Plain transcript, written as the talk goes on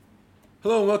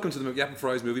Hello and welcome to the Yap and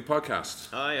Fries Movie Podcast.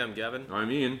 Hi, I'm Gavin.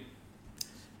 I'm Ian.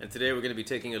 And today we're going to be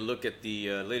taking a look at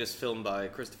the latest film by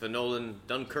Christopher Nolan,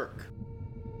 Dunkirk.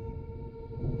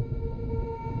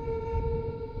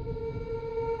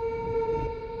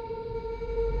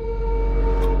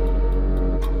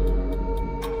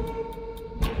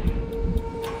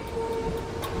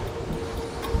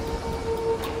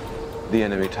 The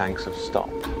enemy tanks have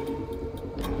stopped.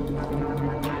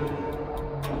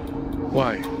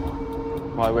 Why?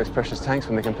 Why waste precious tanks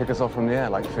when they can pick us off from the air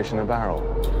like fish in a barrel?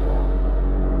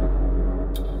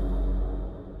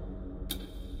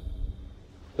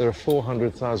 There are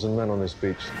 400,000 men on this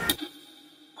beach.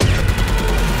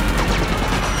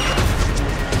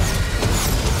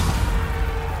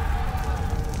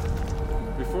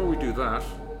 Before we do that,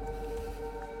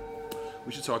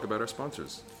 we should talk about our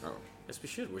sponsors. Yes, we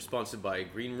should. We're sponsored by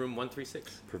Green Room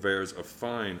 136. Purveyors of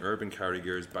fine urban carry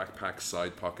gears, backpacks,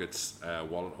 side pockets,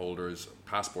 wallet holders,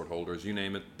 passport holders, you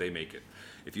name it, they make it.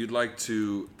 If you'd like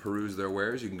to peruse their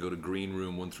wares, you can go to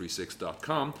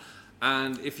greenroom136.com.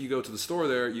 And if you go to the store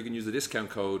there, you can use the discount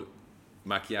code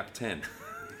MACYAP10.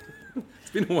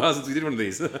 It's been a while since we did one of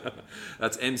these.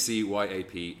 That's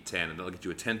MCYAP10, and that'll get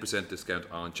you a 10% discount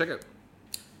on checkout.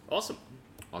 Awesome.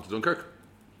 On to Dunkirk.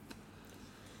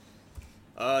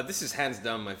 This is hands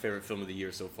down my favorite film of the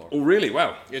year so far. Oh, really?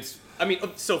 Wow.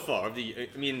 So far.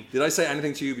 Did I say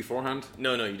anything to you beforehand?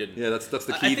 No, you didn't. Yeah, that's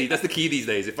the key. That's the key these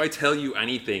days. If I tell you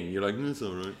anything, you're like, it's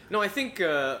all right. No, I think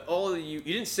you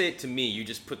didn't say it to me. You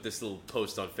just put this little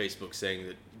post on Facebook saying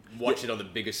that watch it on the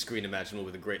biggest screen imaginable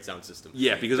with a great sound system.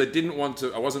 Yeah, because I didn't want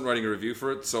to. I wasn't writing a review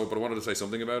for it, but I wanted to say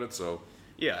something about it. So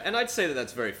yeah, and I'd say that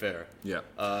that's very fair. Yeah.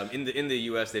 In the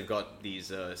US, they've got these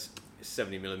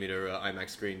 70mm IMAX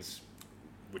screens,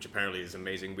 which apparently is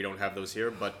amazing. We don't have those here,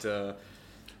 but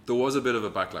there was a bit of a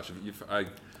backlash.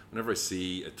 Whenever I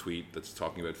see a tweet that's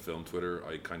talking about film Twitter,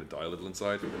 I kind of die a little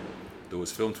inside. There was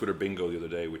film Twitter bingo the other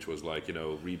day, which was like,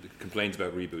 complains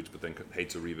about reboots, but then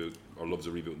hates a reboot or loves a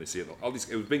reboot when they see it. It was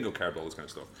bingo card, all this kind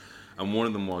of stuff. And one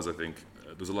of them was, I think,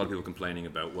 there was a lot of people complaining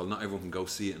about, well, not everyone can go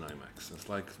see it in IMAX. And it's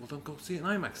like, well, don't go see it in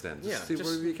IMAX then. Just see it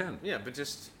wherever you can. Yeah, but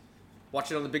just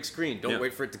watch it on the big screen. Don't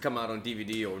wait for it to come out on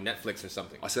DVD or Netflix or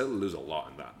something. I said it'll lose a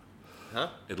lot in that. Huh?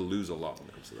 It'll lose a lot when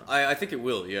it comes to that. I think it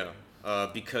will, yeah.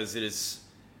 Because it is,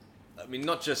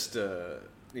 not just the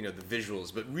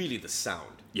visuals, but really the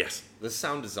sound. Yes. The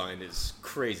sound design is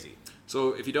crazy.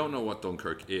 So if you don't know what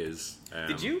Dunkirk is...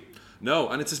 Did you? No,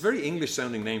 and it's a very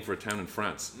English-sounding name for a town in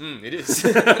France. It is.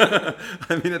 I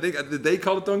think, did they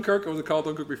call it Dunkirk, or was it called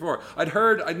Dunkirk before?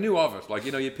 I knew of it.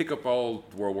 You pick up all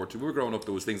World War II. We were growing up,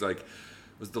 there was things like,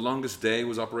 The Longest Day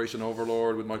was Operation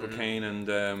Overlord with Michael Caine,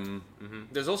 and...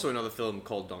 There's also another film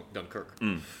called Dunkirk.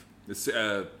 It's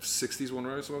 60s one,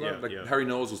 right? Or something like that? Yeah. Harry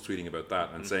Knowles was tweeting about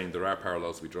that and saying there are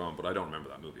parallels to be drawn, but I don't remember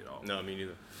that movie at all. No, me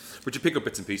neither. But you pick up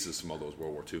bits and pieces from all those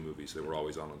World War II movies. They were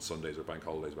always on Sundays or bank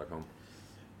holidays back home.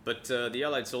 But the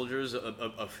Allied soldiers,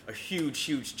 a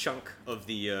huge chunk of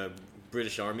the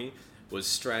British Army was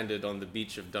stranded on the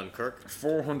beach of Dunkirk.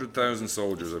 400,000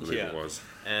 soldiers, I believe it was.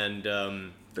 And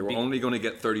they were only going to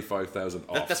get 35,000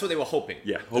 off. That's what they were hoping.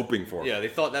 Yeah, hoping for. Yeah, they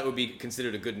thought that would be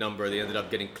considered a good number. They ended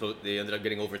up getting They ended up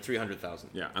getting over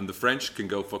 300,000. Yeah, and the French can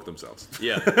go fuck themselves.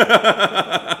 Yeah.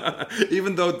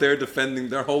 Even though they're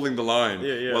holding the line.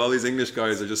 Yeah. While all these English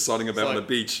guys are just sodding about on the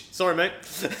beach. Sorry, mate.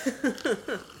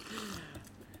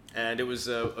 And it was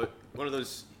one of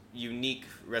those unique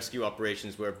rescue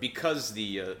operations where, because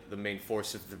the main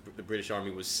force of the British Army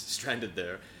was stranded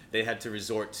there, they had to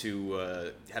resort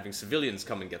to having civilians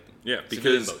come and get them. Yeah,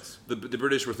 because the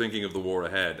British were thinking of the war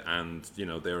ahead, and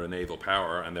they're a naval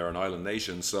power and they're an island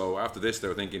nation. So after this, they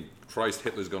were thinking, Christ,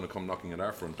 Hitler's going to come knocking at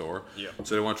our front door. Yeah.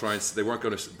 So they weren't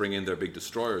going to bring in their big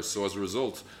destroyers. So as a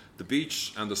result, the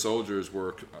beach and the soldiers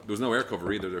there was no air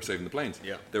cover either. They were saving the planes.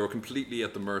 Yeah. They were completely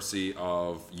at the mercy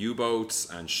of U-boats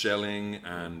and shelling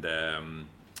and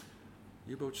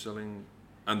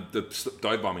and the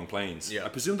dive bombing planes. Yeah. I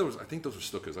presume I think those were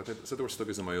Stukas. I said there were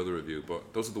Stukas in my other review,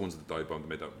 but those are the ones that dive bombed that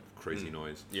made that crazy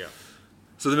noise. Yeah.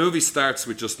 So the movie starts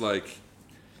with just like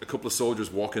a couple of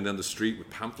soldiers walking down the street with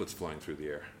pamphlets flying through the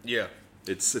air. Yeah.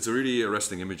 It's a really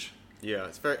arresting image. Yeah,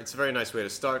 it's a very nice way to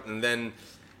start, and then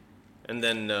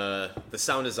the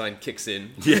sound design kicks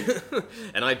in. Yeah.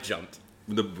 And I jumped.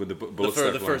 When the bullets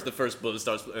start flying. The first bullet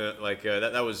starts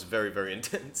that was very, very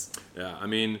intense.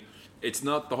 Yeah, it's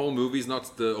not, the whole movie's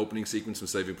not the opening sequence from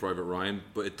Saving Private Ryan,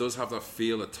 but it does have that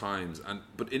feel at times,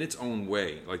 but in its own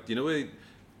way. Like,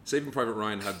 Saving Private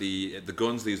Ryan had the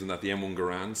guns they use in that, the M1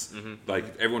 Garands.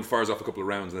 Like, everyone fires off a couple of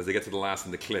rounds, and as they get to the last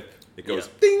in the clip, it goes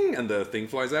ding, and the thing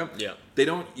flies out. Yeah. They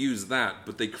don't use that,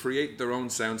 but they create their own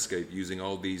soundscape using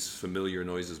all these familiar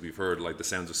noises we've heard, like the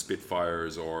sounds of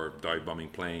Spitfires or dive-bombing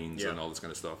planes and all this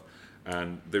kind of stuff.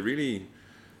 And they really...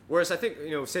 Whereas I think,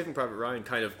 Saving Private Ryan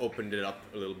kind of opened it up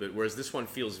a little bit, whereas this one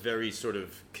feels very sort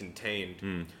of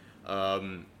contained.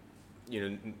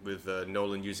 With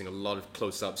Nolan using a lot of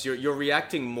close-ups. You're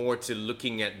reacting more to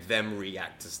looking at them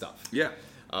react to stuff. Yeah.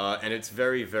 And it's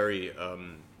very, very...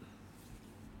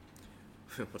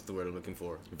 what's the word I'm looking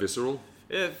for? Visceral?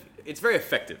 It's very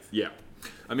effective. Yeah.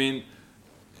 I mean,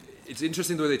 it's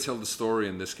interesting the way they tell the story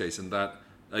in this case, and that,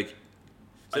 like...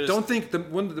 I don't think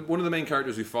one of the main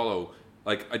characters we follow,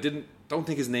 like, don't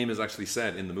think his name is actually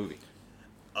said in the movie.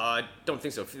 I don't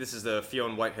think so. This is the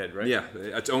Fionn Whitehead, right? Yeah,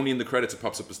 it's only in the credits it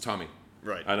pops up as Tommy.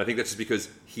 Right. And I think that's just because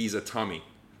he's a Tommy.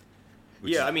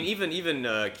 Yeah, I mean, even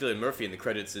Cillian Murphy in the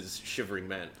credits is Shivering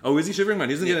Man. Oh, is he Shivering Man?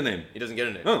 He doesn't get a name. He doesn't get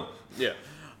a name. Oh. Yeah.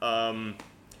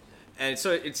 And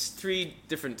so it's 3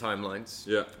 different timelines.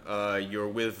 Yeah. You're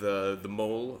with the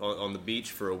mole on the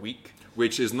beach for a week.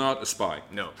 Which is not a spy.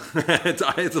 No.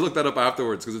 I had to look that up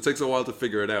afterwards because it takes a while to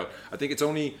figure it out. I think it's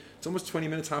almost 20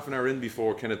 minutes, half an hour in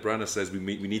before Kenneth Branagh says we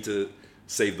need to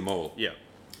save the mole. Yeah.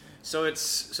 So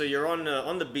you're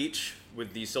on the beach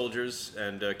with the soldiers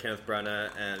and Kenneth Branagh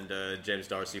and James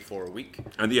Darcy for a week.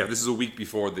 And yeah, this is a week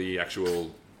before the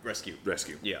actual rescue.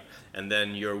 Yeah. And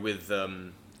then you're with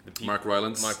Mark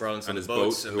Rylance and his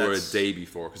boats, boat, who are a day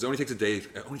before, because it only takes a day.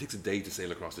 It only takes a day to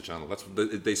sail across the channel. That's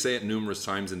they say it numerous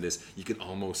times in this. You can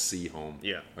almost see home.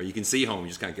 Yeah. Or you can see home. You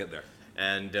just can't get there.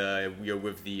 And you're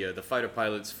with the fighter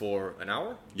pilots for an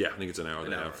hour. Yeah, I think it's an hour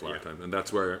and a half flight time, and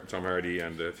that's where Tom Hardy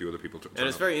and a few other people took. And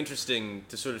it's very interesting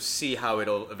to sort of see how it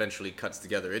all eventually cuts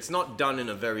together. It's not done in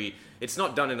a very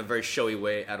showy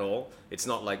way at all. It's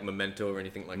not like Memento or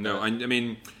anything like that. No, I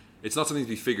mean, it's not something to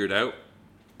be figured out.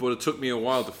 But it took me a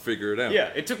while to figure it out. Yeah,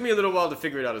 it took me a little while to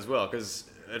figure it out as well, because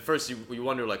at first you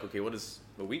wonder, like, okay, what is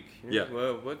a week? Yeah.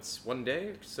 Well, what's one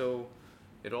day? So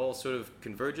it all sort of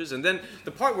converges. And then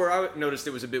the part where I noticed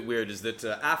it was a bit weird is that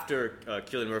after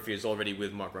Cillian Murphy is already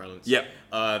with Mark Rylance,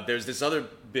 there's this other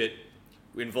bit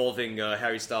involving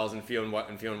Harry Styles and Fionn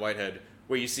Whitehead,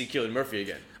 where you see Cillian Murphy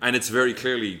again. And it's very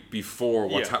clearly before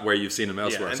where you've seen him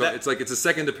elsewhere. Yeah, so it's like it's a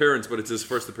second appearance, but it's his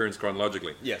first appearance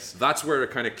chronologically. Yes. That's where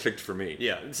it kind of clicked for me.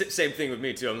 Yeah, same thing with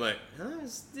me too. I'm like,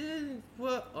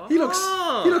 what? Oh. He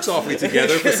looks awfully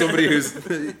together for somebody who's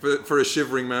for a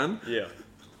Shivering Man. Yeah.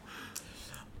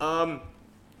 I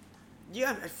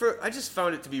just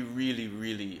found it to be really,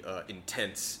 really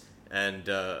intense and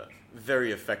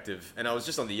very effective, and I was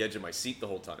just on the edge of my seat the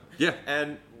whole time. Yeah.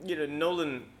 And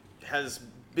Nolan has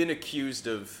been accused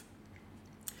of,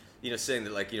 saying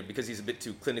that, like, because he's a bit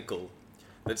too clinical,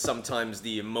 that sometimes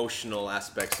the emotional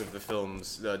aspects of the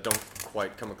films don't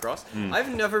quite come across.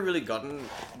 I've never really gotten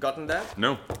that.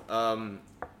 No.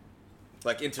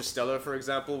 Like Interstellar, for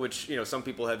example, which some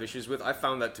people have issues with. I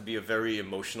found that to be a very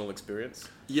emotional experience.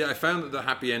 Yeah, I found the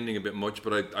happy ending a bit much,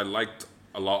 but I liked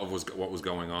a lot of what was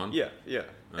going on. Yeah.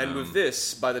 And with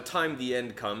this, by the time the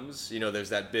end comes, there's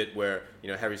that bit where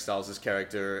Harry Styles'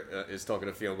 character is talking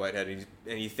to Fionn Whitehead,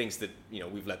 and he thinks that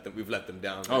we've let them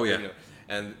down. Oh yeah.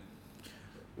 And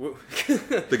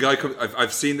the guy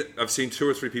I've seen 2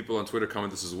 or 3 people on Twitter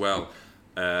comment this as well.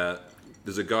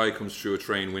 There's a guy comes through a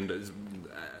train window.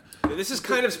 This is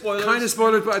kind of spoilers. Kind of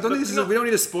spoilers, but I don't think we don't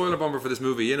need a spoiler bomber for this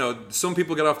movie. Some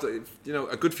people get off the,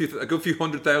 a good few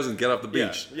 100,000 get off the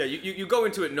beach. Yeah. You go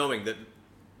into it knowing that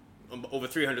over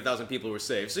 300,000 people were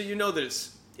saved, so you know that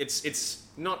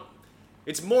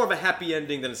it's more of a happy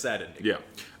ending than a sad ending. Yeah,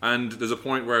 and there's a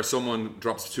point where someone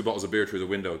drops 2 bottles of beer through the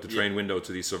window, the train window,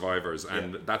 to these survivors,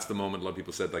 and that's the moment a lot of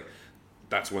people said, like,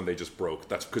 that's when they just broke.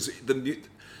 That's because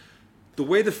the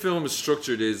way the film is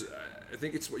structured is. I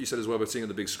think it's what you said as well about seeing on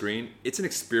the big screen. It's an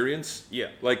experience. Yeah.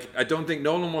 Like, I don't think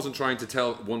Nolan wasn't trying to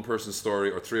tell one person's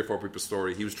story or 3 or 4 people's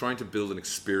story. He was trying to build an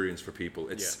experience for people.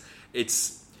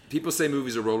 It's people say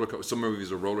movies are roller coasters. Some movies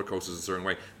are roller coasters in a certain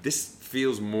way. This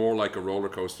feels more like a roller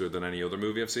coaster than any other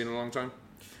movie I've seen in a long time.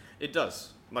 It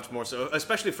does, much more so,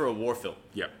 especially for a war film.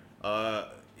 Yeah.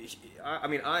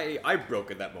 I broke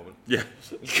at that moment. Yeah.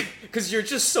 Because you're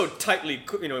just so tightly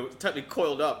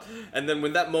coiled up, and then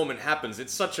when that moment happens,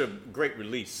 it's such a great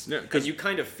release. Yeah, because you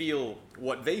kind of feel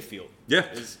what they feel. Yeah.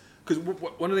 Because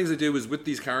one of the things they do is with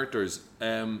these characters,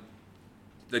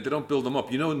 they don't build them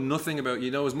up. You know nothing about, you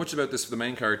know as much about this for the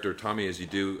main character Tommy as you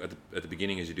do at the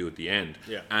beginning as you do at the end.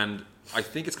 Yeah. And I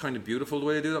think it's kind of beautiful the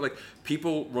way they do that. Like,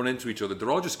 people run into each other. They're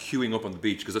all just queuing up on the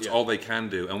beach because that's all they can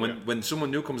do. And when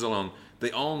someone new comes along,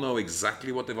 they all know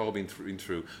exactly what they've all been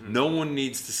through. No one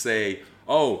needs to say,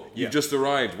 oh, you've just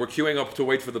arrived. We're queuing up to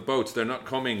wait for the boats. They're not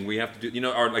coming. We have to do,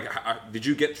 or like, did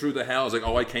you get through the hell? It's like,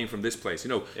 oh, I came from this place.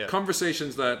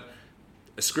 Conversations that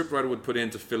a scriptwriter would put in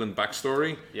to fill in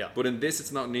backstory. Yeah. But in this,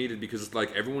 it's not needed because it's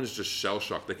like everyone's just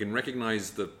shell-shocked. They can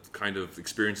recognize the kind of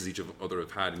experiences each other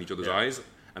have had in each other's eyes,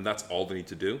 and that's all they need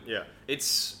to do. Yeah.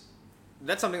 That's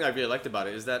something I really liked about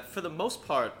it, is that for the most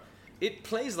part, it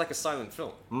plays like a silent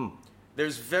film.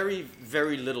 There's very,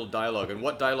 very little dialogue, and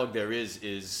what dialogue there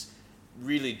is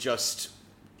really just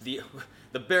the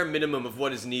bare minimum of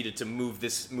what is needed to move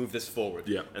this forward.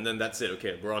 Yeah. And then that's it.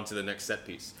 Okay, we're on to the next set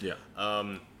piece. Yeah.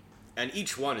 And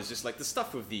each one is just like the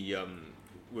stuff with the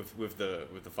with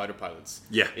the fighter pilots.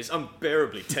 Yeah. Is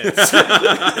unbearably tense.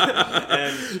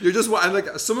 And You're just, and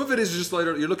like, some of it is just like,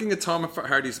 you're looking at Tom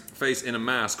Hardy's face in a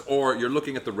mask, or you're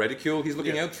looking at the reticule he's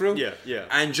looking out through. Yeah, yeah.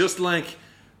 And just like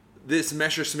this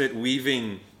Messerschmitt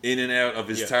weaving in and out of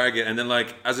his target, and then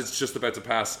like as it's just about to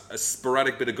pass, a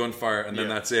sporadic bit of gunfire, and then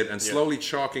that's it, and slowly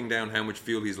chalking down how much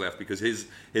fuel he's left because his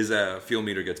fuel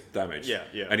meter gets damaged. Yeah,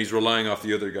 yeah. And he's relying off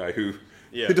the other guy who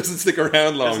doesn't stick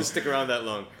around long. doesn't stick around that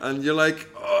long. And you're like,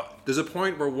 there's a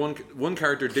point where one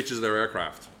character ditches their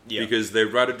aircraft because they'd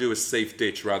rather do a safe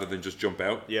ditch rather than just jump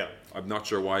out. Yeah. I'm not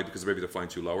sure why, because maybe they're flying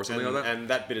too low or something like that. And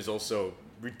that bit is also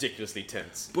ridiculously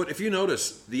tense. But if you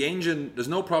notice, the engine, there's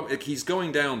no problem. Like, he's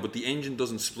going down, but the engine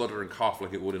doesn't splutter and cough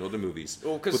like it would in other movies.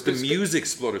 But the music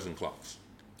splutters and coughs.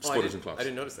 I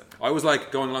didn't notice that. I was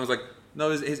like, going along, I was like, no,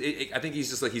 I think he's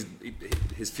just like,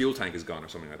 his fuel tank is gone or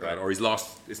something like that, or he's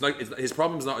lost. It's like, his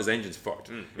problem's not his engine's fucked.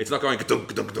 It's not going ka-dunk,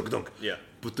 ka-dunk, ka-dunk, ka-dunk. Yeah.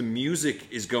 But the music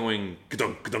is going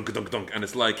ka-dunk, ka-dunk, ka-dunk, ka-dunk, and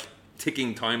it's like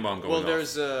ticking time bomb going off. Well,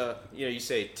 there's you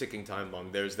say ticking time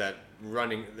bomb. There's that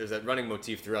running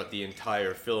motif throughout the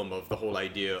entire film of the whole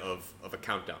idea of a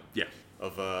countdown. Yeah.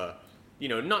 Of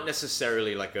not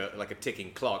necessarily like a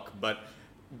ticking clock, but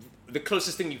the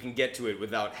closest thing you can get to it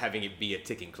without having it be a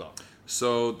ticking clock.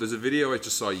 So there's a video I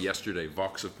just saw yesterday.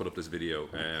 Vox have put up this video.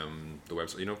 The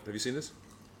website. Have you seen this?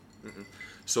 Mm-mm.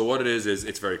 So what it is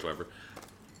it's very clever.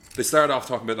 They start off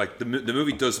talking about, like, the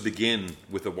movie does begin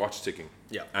with a watch ticking.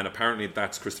 Yeah. And apparently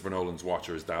that's Christopher Nolan's watch,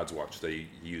 or his dad's watch that he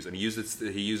used. And he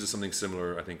uses something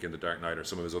similar, I think, in The Dark Knight or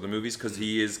some of his other movies, because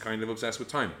he is kind of obsessed with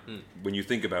time. When you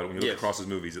think about it, when you look across his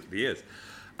movies, he is.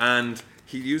 And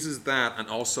he uses that, and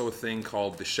also a thing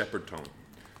called the shepherd tone.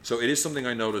 So it is something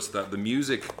I noticed, that the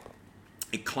music,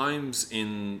 it climbs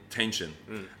in tension,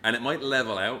 and it might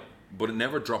level out, but it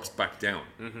never drops back down.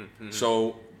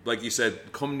 So, like you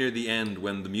said, come near the end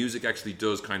when the music actually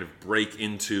does kind of break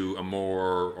into a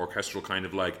more orchestral kind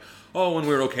of like, oh, when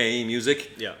we're okay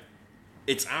music. Yeah.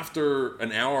 It's after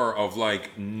an hour of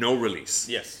like no release.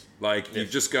 Yes. Like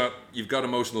you've got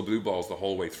emotional blue balls the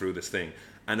whole way through this thing.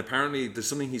 And apparently there's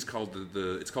something he's called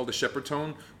it's called the shepherd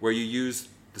tone, where you use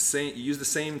the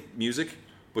same music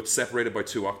but separated by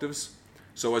 2 octaves.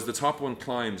 So as the top one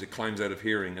climbs, it climbs out of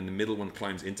hearing, and the middle one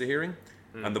climbs into hearing.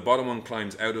 And the bottom one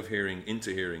climbs out of hearing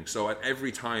into hearing. So at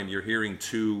every time you're hearing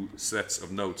 2 sets of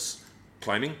notes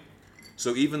climbing.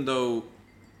 So even though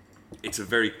it's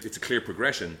a clear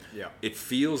progression, it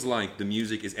feels like the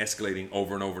music is escalating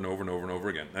over and over and over and over and over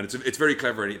again. And it's very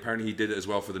clever. And apparently he did it as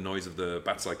well for the noise of the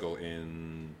bat cycle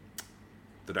in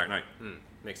The Dark Knight.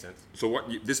 Makes sense. So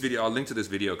this video, I'll link to this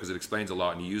video because it explains a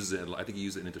lot, and he uses it. I think he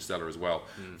used it in Interstellar as well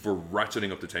for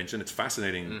ratcheting up the tension. It's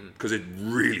fascinating because it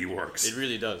really works. It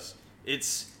really does.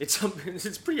 It's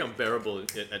pretty unbearable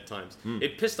at times.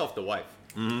 It pissed off the wife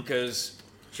because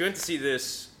she went to see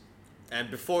this, and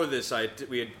before this, I had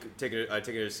taken her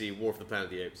to see War for the Planet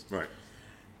of the Apes. Right.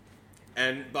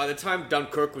 And by the time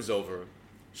Dunkirk was over,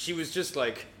 she was just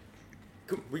like,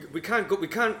 we can't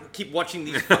keep watching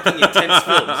these fucking intense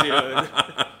films.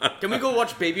 Can we go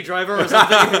watch Baby Driver or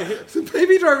something?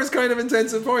 Baby Driver's kind of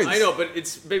intense at points. I know, but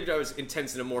Baby Driver's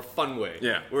intense in a more fun way.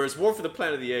 Yeah. Whereas War for the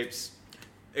Planet of the Apes,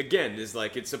 again, is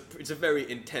like it's a very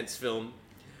intense film,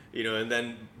 and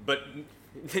then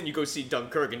you go see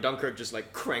Dunkirk, and Dunkirk just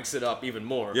like cranks it up even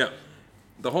more. Yeah.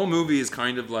 The whole movie is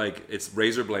kind of like it's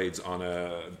razor blades on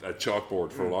a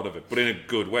chalkboard for a lot of it, but in a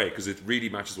good way because it really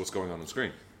matches what's going on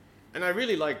screen. And I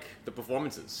really like the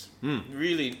performances.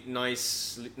 Really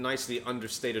nicely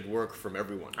understated work from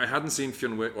everyone. I hadn't seen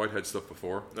Fionn Whitehead stuff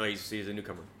before. No, he's a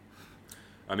newcomer.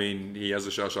 I mean, he has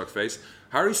a shell-shocked face.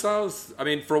 Harry Styles, I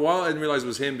mean, for a while I didn't realize it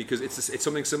was him because it's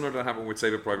something similar that happened with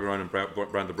Saving Private Ryan and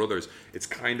Brand of Brothers. It's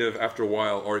kind of, after a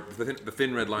while, or the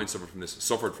Thin Red Line suffered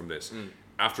from this.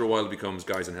 After a while, it becomes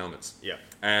guys in helmets. Yeah.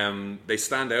 They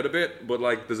stand out a bit, but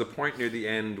like there's a point near the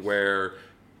end where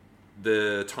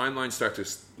the timelines start to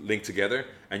link together,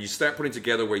 and you start putting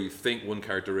together where you think one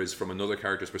character is from another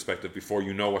character's perspective before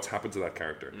you know what's happened to that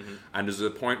character. And there's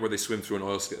a point where they swim through an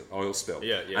oil spill.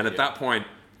 And at that point,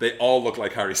 they all look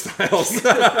like Harry Styles.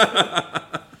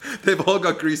 They've all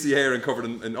got greasy hair and covered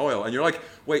in oil, and you're like,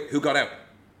 wait, who got out?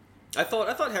 I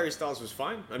thought Harry Styles was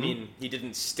fine. I mean, he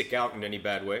didn't stick out in any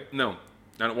bad way. No.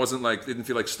 And it wasn't like, it didn't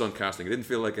feel like stunt casting. It didn't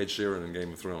feel like Ed Sheeran in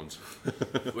Game of Thrones.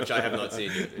 Which I have not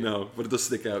seen yet. No, but it does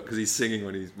stick out because he's singing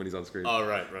when he's on screen. Oh,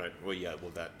 right. Well, yeah,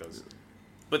 that does.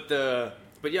 But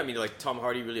yeah, I mean, like, Tom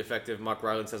Hardy, really effective. Mark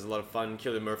Rylance has a lot of fun.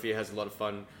 Cillian Murphy has a lot of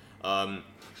fun.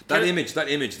 That image,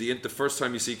 the first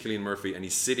time you see Cillian Murphy and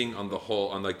he's sitting on the hull,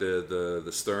 on like the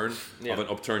stern of an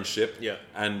upturned ship,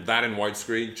 and that in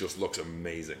widescreen just looks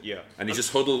amazing. Yeah, and he's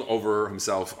just huddled over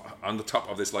himself on the top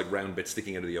of this like round bit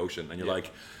sticking out of the ocean, and you're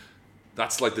like,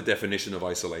 that's like the definition of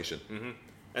isolation.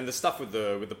 And the stuff with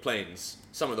the planes,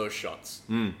 some of those shots,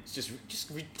 it's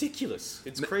just ridiculous.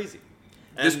 It's crazy.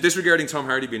 Disregarding Tom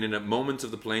Hardy being in it, moments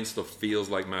of the plane stuff feels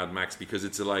like Mad Max because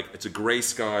it's a grey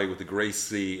sky with a grey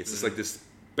sea. It's just like this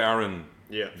barren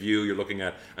view you're looking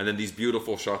at, and then these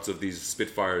beautiful shots of these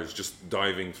Spitfires just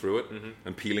diving through it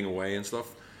and peeling away and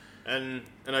stuff. And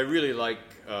I really like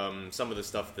some of the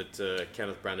stuff that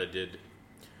Kenneth Branagh did.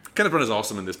 Kenneth Branagh's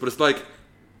awesome in this, but it's like,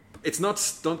 it's not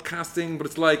stunt casting, but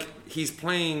it's like he's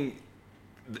playing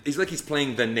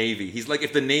the Navy. He's like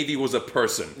if the Navy was a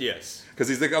person. Yes. Because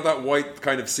he's got that white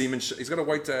kind of seaman. He's got a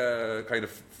white kind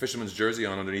of fisherman's jersey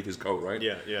on underneath his coat, right?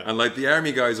 Yeah. And like the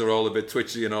army guys are all a bit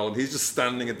twitchy and all, and he's just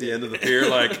standing at the end of the pier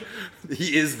like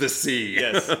he is the sea.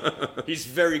 Yes. He's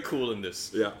very cool in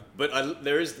this. Yeah. But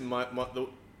there's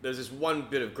this one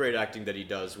bit of great acting that he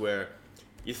does where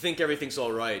you think everything's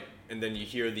all right, and then you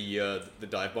hear the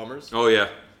dive bombers. Oh yeah.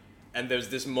 And there's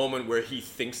this moment where he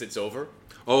thinks it's over.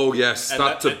 Oh yes,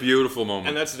 that's a beautiful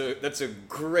moment. And that's a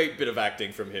great bit of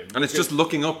acting from him. And it's just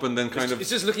looking up and then it's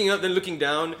just looking up then looking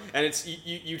down, and it's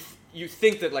you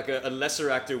think that like a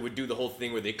lesser actor would do the whole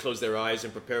thing where they close their eyes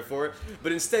and prepare for it,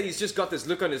 but instead he's just got this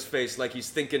look on his face like he's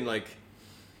thinking like,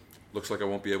 looks like I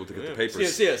won't be able to get the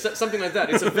papers. Something like that.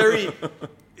 It's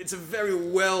a very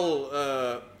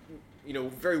well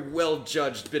very well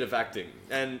judged bit of acting.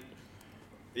 And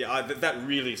yeah, that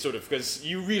really sort of, because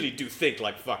you really do think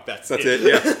like, fuck, that's it.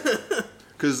 Yeah.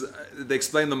 Because they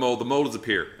explain the mold. The mold is a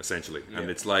pier, essentially. And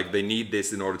it's like they need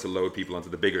this in order to load people onto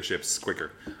the bigger ships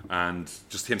quicker. And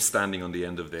just him standing on the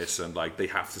end of this, and like they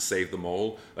have to save the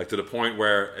mole, like to the point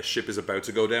where a ship is about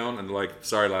to go down, and they're like,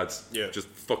 sorry lads, just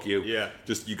fuck you. Yeah.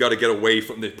 Just, you got to get away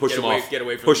from the, push him off. Get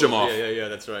away from push him off. Yeah,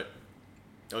 that's right.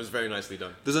 That was very nicely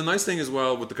done. There's a nice thing as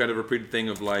well with the kind of repeated thing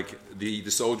of like the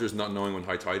soldiers not knowing when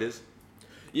high tide is.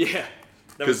 Yeah.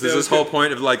 Because there's this whole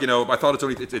point of like, I thought it's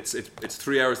only it's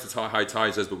 3 hours to high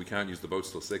tide, says, but we can't use the boats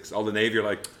till 6. All the Navy are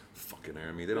like, fucking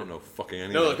army, they don't know fucking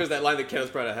anything. No, because that line that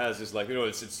Kenneth Branagh has is like,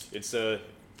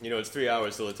 it's 3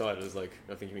 hours till the tide. It's like,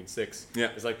 I think you mean 6. Yeah.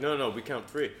 It's like, no, we count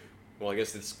 3. Well, I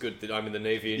guess it's good that I'm in the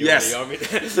Navy and you're in the Army.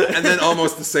 And then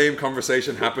almost the same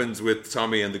conversation happens with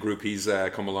Tommy and the group he's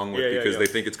come along with because they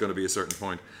think it's going to be a certain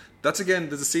point. That's again,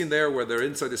 there's a scene there where they're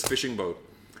inside this fishing boat.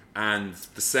 And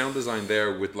the sound design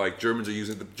there with like Germans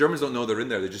don't know they're in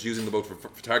there. They're just using the boat for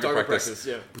target practice.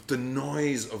 Yeah. But the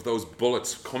noise of those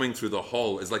bullets coming through the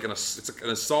hull is like it's an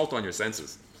assault on your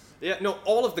senses. Yeah, no,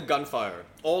 all of the gunfire,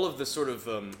 all of the sort of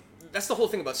that's the whole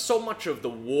thing about so much of the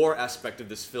war aspect of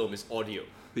this film is audio.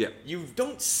 Yeah. You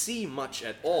don't see much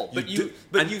at all, but you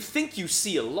think you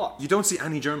see a lot. You don't see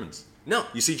any Germans. No.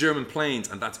 You see German planes,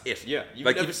 and that's it. Yeah, you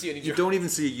never see any Germans. You don't even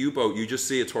see a U-boat. You just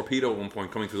see a torpedo at one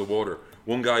point coming through the water.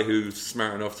 One guy who's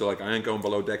smart enough to like, I ain't going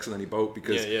below decks on any boat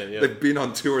because they've been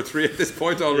on 2 or 3 at this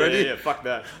point already. Yeah, fuck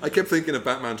that. I kept thinking of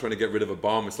Batman trying to get rid of a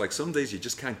bomb. It's like, some days you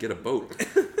just can't get a boat.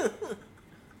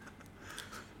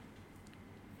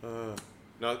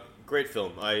 No, great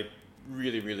film. I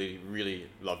really, really, really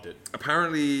loved it.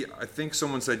 Apparently, I think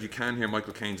someone said you can hear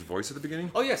Michael Caine's voice at the beginning.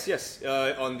 Oh, yes.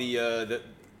 On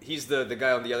he's the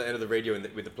guy on the other end of the radio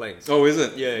with the planes. Oh, is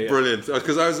it? Yeah. Brilliant.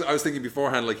 Because I was thinking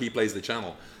beforehand, like he plays the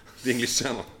channel, the English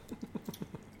channel.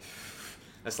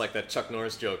 That's like that Chuck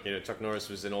Norris joke. Chuck Norris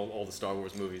was in all the Star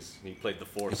Wars movies. And he played the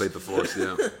Force.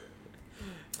 Yeah.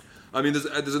 I mean,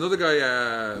 there's another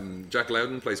guy, Jack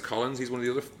Loudon plays Collins. He's one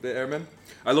of the airmen.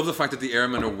 I love the fact that the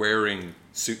airmen are wearing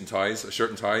shirt and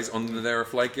ties under their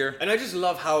flight gear. And I just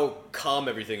love how calm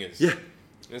everything is. Yeah.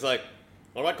 It's like,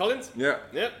 All right, Collins? Yeah.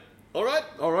 Yeah. All right.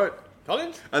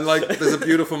 Collins? And like, there's a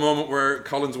beautiful moment where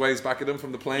Collins waves back at him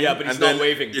from the plane. Yeah, but he's and not then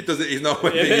waving. He's not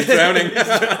waving. He's drowning.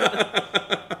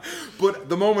 But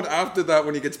the moment after that,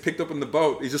 when he gets picked up in the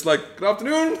boat, he's just like, "Good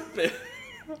afternoon."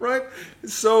 Right?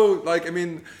 So, like, I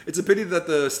mean, it's a pity that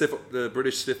the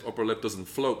British stiff upper lip doesn't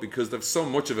float, because there's so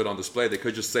much of it on display. They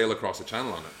could just sail across the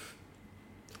channel on it.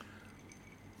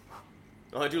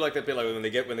 Oh, I do like that bit, like when they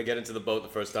get into the boat the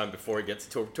first time before it gets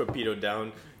torpedoed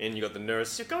down, and you got the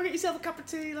nurse. Go get yourself a cup of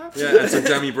tea, love. Yeah, and some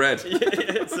jammy bread.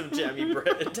 Yeah, some jammy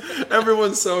bread.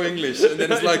 Everyone's so English, and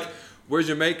then it's like, "Where's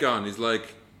your mate gone?" He's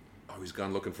like, "Oh, he's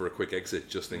gone looking for a quick exit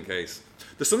just in case."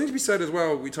 There's something to be said as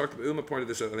well. We talked. Uma pointed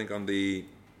this out, I think, on the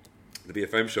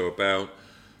BFM show about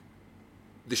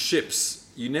the ships.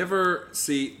 You never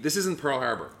see. This isn't Pearl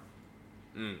Harbor.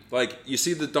 Like, you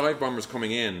see the dive bombers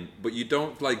coming in, but you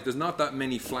don't, like, there's not that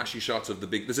many flashy shots of the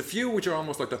big, there's a few which are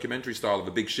almost like documentary style of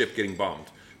a big ship getting bombed,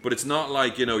 but it's not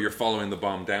like, you know, you're following the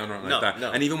bomb down or anything like that.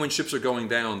 No. And even when ships are going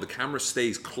down, the camera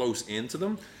stays close into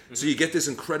them, so you get this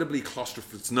incredibly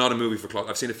claustrophobic. It's not a movie for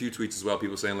I've seen a few tweets as well,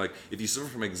 people saying, like, if you suffer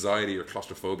from anxiety or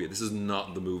claustrophobia, this is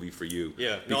not the movie for you.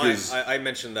 Yeah, because I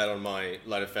mentioned that on my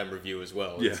Light FM review as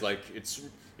well. Yeah. It's like, it's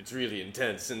really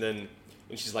intense, and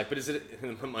she's like, but is it,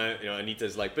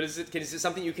 Anita's like, but is it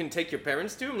something you can take your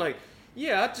parents to? I'm like,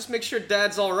 yeah, just make sure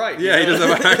Dad's all right. Yeah, he doesn't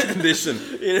have a heart condition.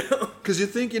 You know? Because you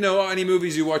think, you know, any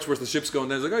movies you watch where the ship's going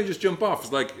down, it's like, oh, you just jump off.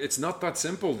 It's like, it's not that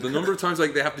simple. The number of times,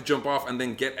 like, they have to jump off and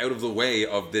then get out of the way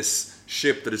of this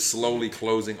ship that is slowly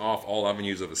closing off all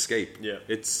avenues of escape. Yeah.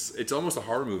 It's almost a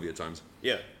horror movie at times.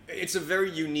 Yeah, it's a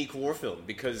very unique war film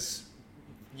because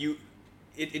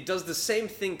it does the same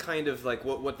thing, kind of like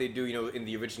what they do, you know, in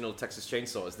the original Texas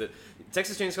Chainsaw. Is that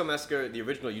Texas Chainsaw Massacre, the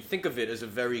original, you think of it as a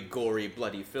very gory,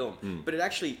 bloody film, but it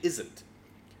actually isn't.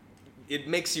 It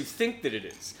makes you think that it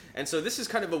is. And so this is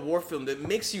kind of a war film that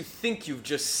makes you think you've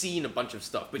just seen a bunch of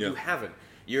stuff, but you haven't.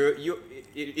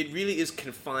 It really is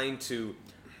confined to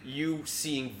you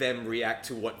seeing them react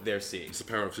to what they're seeing. It's the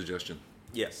power of suggestion.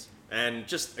 Yes. And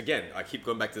just, again, I keep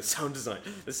going back to the sound design.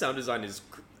 The sound design is...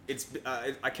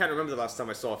 I can't remember the last time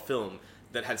I saw a film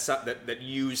that had that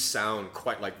used sound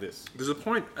quite like this. There's a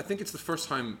point, I think it's the first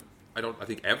time, I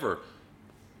think ever,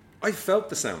 I felt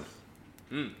the sound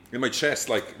in my chest.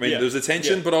 Like, I mean, there's a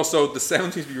tension, but also the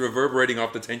sound seems to be reverberating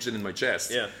off the tension in my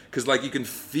chest. Yeah. Because, like, you can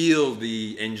feel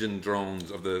the engine drones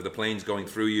of the planes going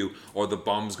through you, or the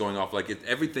bombs going off. Like,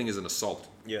 everything is an assault,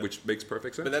 which makes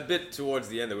perfect sense. But that bit towards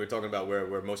the end that we were talking about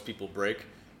where most people break,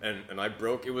 and I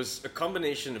broke, it was a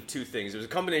combination of two things. It was a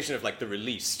combination of, like, the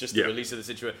release, just the release of the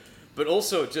situation, but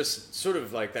also just sort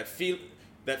of like that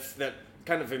that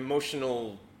kind of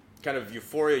emotional kind of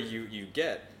euphoria you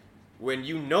get when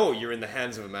you know you're in the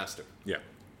hands of a master. Yeah.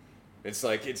 It's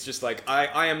just like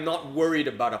I am not worried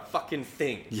about a fucking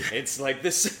thing. Yeah. It's like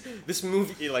this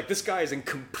movie, like, this guy is in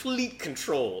complete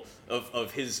control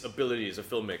of his ability as a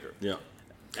filmmaker. Yeah.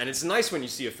 And it's nice when you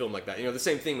see a film like that. You know, the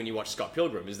same thing when you watch Scott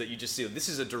Pilgrim is that you just see this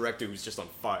is a director who's just on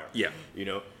fire. Yeah. You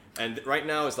know? And right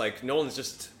now it's like Nolan's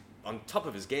just on top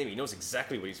of his game. He knows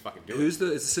exactly what he's fucking doing. Is the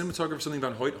cinematographer something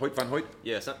Van Hoyt? Van Hoyt?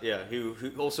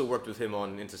 Who also worked with him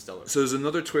on Interstellar. So there's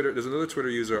another Twitter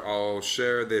user. I'll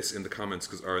share this in the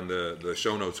comments or in the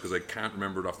show notes, because I can't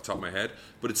remember it off the top of my head.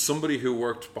 But it's somebody who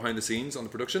worked behind the scenes on the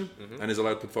production and is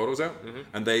allowed to put photos out.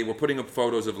 And they were putting up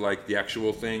photos of, like, the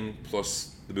actual thing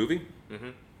plus the movie.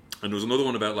 And there was another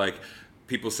one about, like,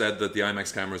 people said that the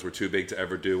IMAX cameras were too big to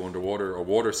ever do underwater or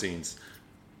water scenes.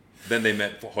 Then they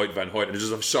met Hoyt Van Hoyt, and there's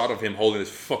just a shot of him holding this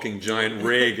fucking giant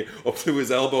rig up to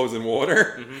his elbows in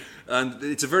water. And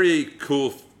it's a very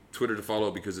cool Twitter to follow,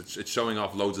 because it's showing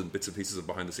off loads of bits and pieces of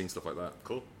behind the scenes stuff like that.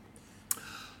 Cool.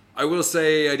 I will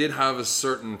say I did have a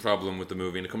certain problem with the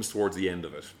movie, and it comes towards the end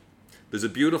of it. There's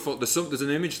an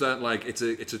image that, like, it's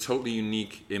a totally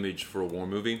unique image for a war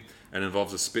movie, and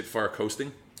involves a Spitfire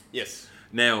coasting. Yes.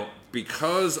 Now,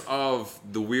 because of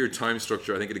the weird time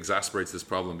structure, I think it exacerbates this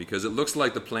problem, because it looks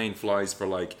like the plane flies for,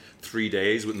 like, 3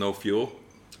 days with no fuel.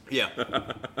 Yeah.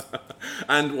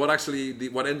 And what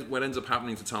ends up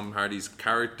happening to Tom Hardy's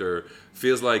character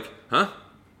feels like,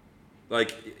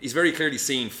 like, he's very clearly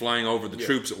seen flying over the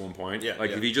troops at one point.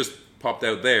 If he just popped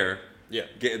out there,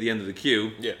 get at the end of the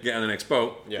queue, get on the next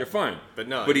boat, you're fine.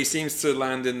 But he seems to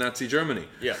land in Nazi Germany.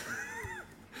 Yeah.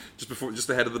 just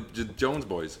ahead of the Jones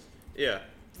boys. Yeah.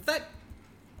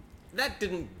 That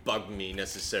didn't bug me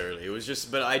necessarily. It was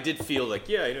just, but I did feel like,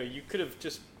 you could have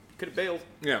bailed.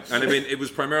 Yeah, and I mean, it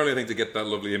was primarily, I think, to get that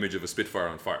lovely image of a Spitfire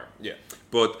on fire. Yeah.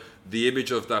 But the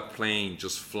image of that plane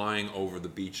just flying over the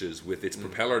beaches with its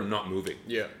propeller not moving.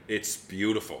 Yeah. It's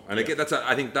beautiful. And again,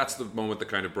 I think that's the moment that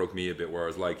kind of broke me a bit, where I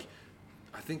was like,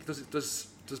 I think does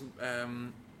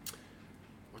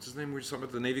what's his name? We were just talking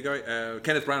about the Navy guy,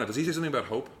 Kenneth Branagh. Does he say something about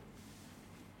hope?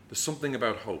 There's something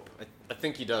about hope, I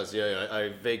think he does. Yeah, I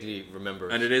vaguely remember.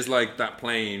 and it is like that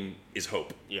plane is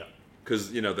hope. Yeah.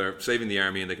 Because they're saving the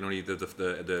army and they can only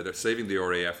they're saving the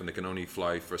RAF and they can only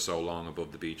fly for so long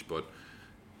above the beach. But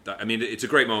it's a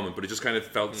great moment, but it just kind of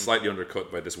felt slightly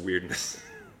undercut by this weirdness.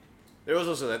 There was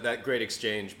also that great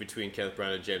exchange between Kenneth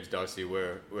Branagh and James Darcy,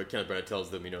 where Kenneth Branagh tells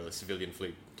them, the civilian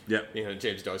fleet. Yeah.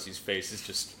 James Darcy's face is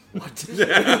just what?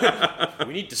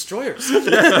 We need destroyers.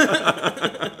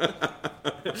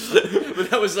 But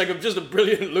that was like just a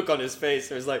brilliant look on his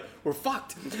face. It was like, we're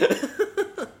fucked.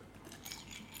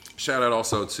 Shout out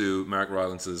also to Mark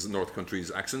Rylance's North Country's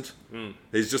accent.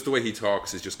 It's just the way he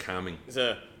talks is just calming. He's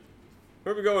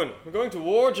where are we going? We're going to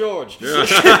war, George. Yeah.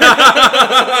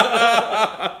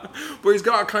 But he's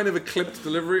got kind of a clipped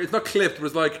delivery. It's not clipped, but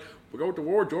it's like, we're going to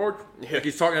war, George. Yeah. Like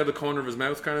he's talking out of the corner of his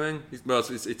mouth kind of thing.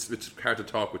 It's hard to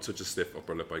talk with such a stiff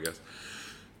upper lip, I guess.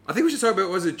 I think we should talk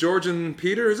about, was it George and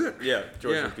Peter, is it? Yeah,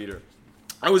 George and Peter.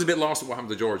 I was a bit lost at what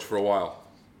happened to George for a while.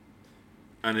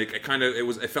 And it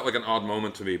felt like an odd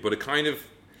moment to me, but it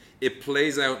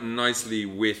plays out nicely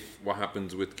with what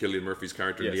happens with Cillian Murphy's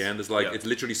character in the end. It's like it's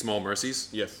literally small mercies.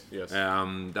 Yes.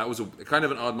 That was a kind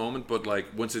of an odd moment, but like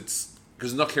once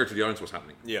because it's not clear to the audience what's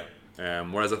happening. Yeah.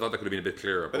 Whereas I thought that could have been a bit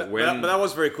clearer. But that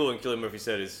was very cool. And Cillian Murphy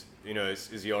said, "Is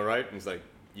he all right?" And he's like,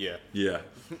 "Yeah." Yeah.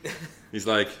 He's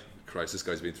like, Christ, this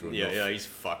guy's been through enough. Yeah, he's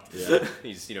fucked. Yeah.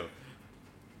 He's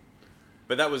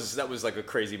But that was like a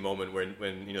crazy moment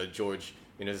when George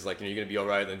is like, you're gonna be all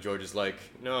right, and then George is like,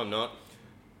 no, I'm not.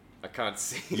 I can't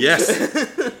see. Yes.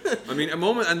 I mean, a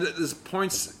moment, and there's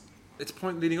points. It's a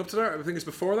point leading up to that. I think it's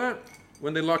before that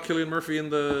when they lock Cillian Murphy in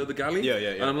the galley. Yeah.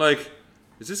 And I'm like,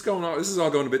 is this going on? This is all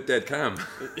going a bit dead calm.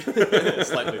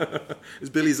 Slightly. Is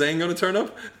Billy Zane going to turn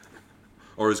up,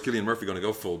 or is Cillian Murphy going to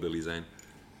go full Billy Zane?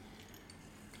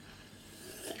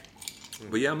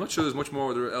 But yeah, I'm not sure there's much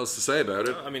more else to say about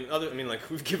it.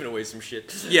 Like we've given away some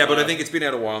shit. Yeah, but I think it's been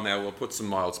out a while now. We'll put some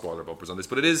mild spoiler bumpers on this,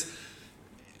 but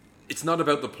it's not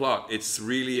about the plot. It's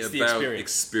really about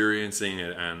experiencing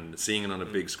it and seeing it on a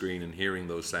big screen and hearing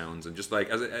those sounds. And just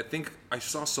like, I think I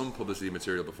saw some publicity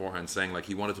material beforehand saying like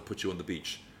he wanted to put you on the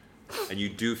beach, and you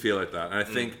do feel like that. And I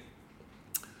think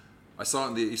I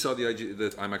saw you saw the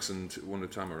IMAX and Wonder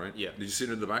Tama, right? Yeah. Did you see it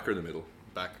in the back or in the middle?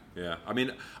 Back. Yeah, I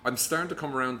mean, I'm starting to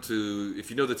come around to, if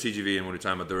you know the TGV in Wonder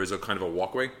Tama, there is a kind of a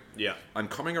walkway. Yeah. I'm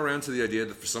coming around to the idea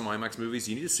that for some IMAX movies,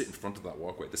 you need to sit in front of that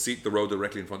walkway, the road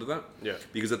directly in front of that. Yeah.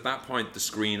 Because at that point, the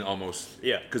screen almost...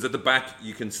 Yeah. Because at the back,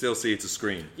 you can still see it's a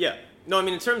screen. Yeah. No, I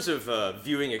mean, in terms of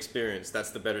viewing experience, that's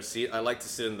the better seat. I like to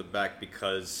sit in the back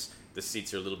because the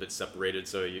seats are a little bit separated,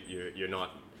 so you're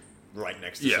not right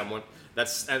next to someone.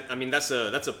 That's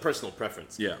a personal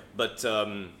preference. Yeah. But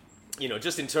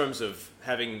just in terms of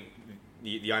having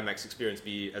the IMAX experience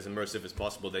be as immersive as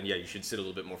possible, then you should sit a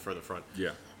little bit more further front.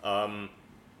 Yeah.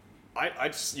 I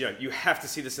just you have to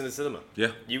see this in the cinema.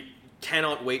 Yeah. You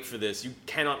cannot wait for this. You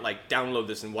cannot download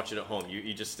this and watch it at home.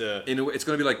 You just in a way, it's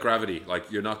going to be like Gravity.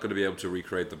 Like you're not going to be able to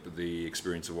recreate the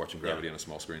experience of watching Gravity on a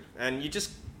small screen. And you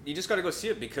just got to go see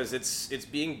it because it's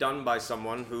being done by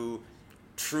someone who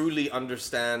truly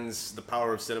understands the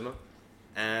power of cinema,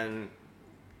 and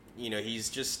he's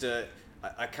just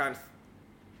I can't.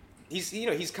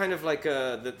 He's kind of like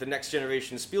the next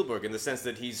generation Spielberg in the sense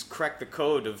that he's cracked the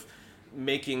code of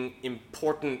making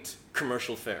important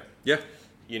commercial fare. Yeah.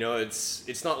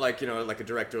 It's not like like a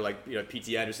director like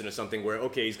P.T. Anderson or something where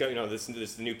he's got this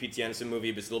is the new P.T. Anderson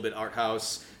movie, but it's a little bit art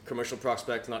house, commercial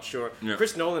prospect, not sure. Yeah.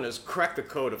 Chris Nolan has cracked the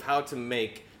code of how to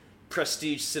make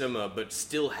prestige cinema but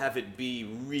still have it be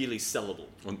really sellable.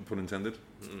 Pun intended.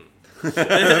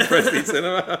 Prestige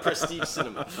cinema. Prestige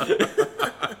cinema.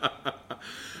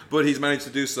 But he's managed to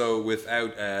do so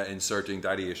without inserting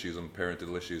daddy issues and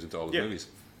parental issues into all his movies.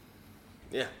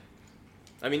 Yeah.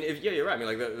 I mean, you're right. I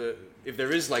mean, like if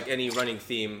there is like any running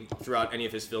theme throughout any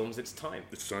of his films, it's time.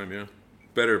 It's time, yeah.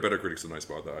 Better critics than I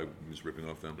spot that. I was ripping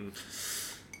off them.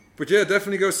 But yeah,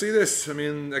 definitely go see this. I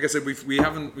mean, like I said, we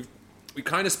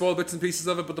kind of spoiled bits and pieces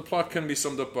of it, but the plot can be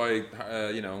summed up by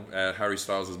Harry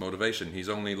Styles' motivation. He's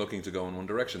only looking to go in one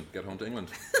direction: get home to England.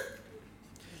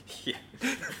 Yeah.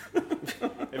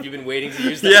 Have you been waiting to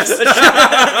use that? Yes.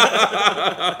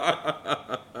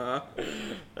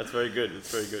 That's very good.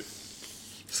 It's very good.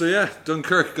 So yeah,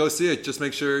 Dunkirk, go see it. Just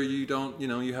make sure you don't,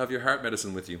 you have your heart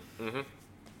medicine with you. Mm-hmm.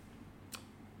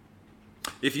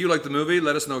 If you like the movie,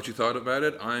 let us know what you thought about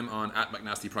it. I'm on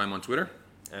 @McNastyPrime on Twitter.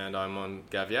 And I'm on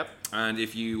GavYap. And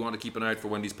if you want to keep an eye out for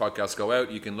when these podcasts go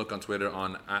out, you can look on Twitter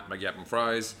on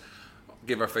 @McYapandFries.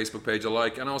 give our Facebook page a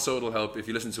like, and also it'll help if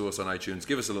you listen to us on iTunes.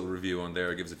 Give us a little review on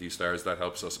there, give us a few stars. That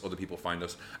helps us, other people find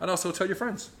us, and also tell your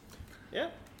friends. Yeah.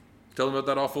 Tell them about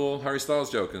that awful Harry Styles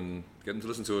joke and get them to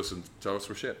listen to us and tell us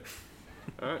we're shit.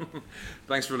 All right.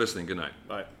 Thanks for listening. Good night.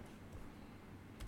 Bye.